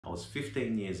was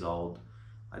 15 years old.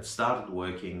 I'd started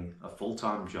working a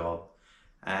full-time job,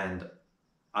 and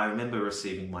I remember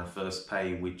receiving my first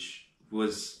pay, which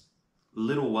was a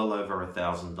little well over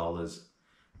 $1,000.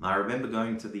 And I remember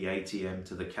going to the ATM,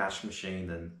 to the cash machine,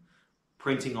 and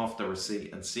printing off the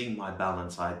receipt and seeing my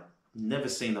balance. I'd never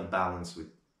seen a balance with,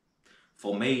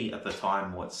 for me at the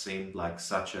time, what seemed like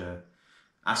such a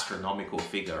astronomical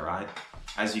figure, right?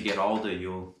 As you get older,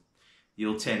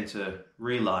 you'll tend to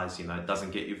realize, you know, it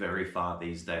doesn't get you very far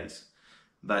these days.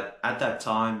 But at that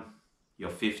time, you're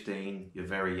 15, you're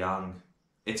very young,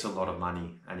 it's a lot of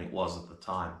money, and it was at the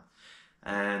time.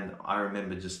 And I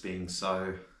remember just being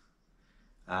so,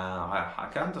 I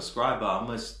can't describe it, I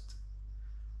almost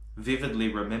vividly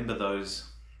remember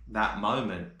that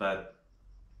moment, but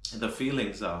the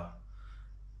feelings are,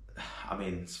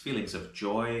 it's feelings of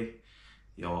joy.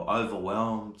 You're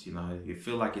overwhelmed, you know, you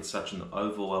feel like it's such an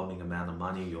overwhelming amount of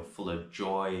money. You're full of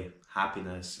joy,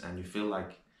 happiness, and you feel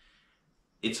like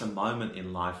it's a moment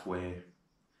in life where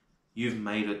you've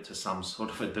made it to some sort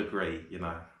of a degree, you know.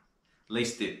 At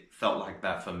least it felt like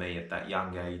that for me at that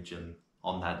young age and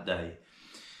on that day.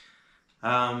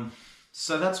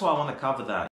 So that's why I want to cover that.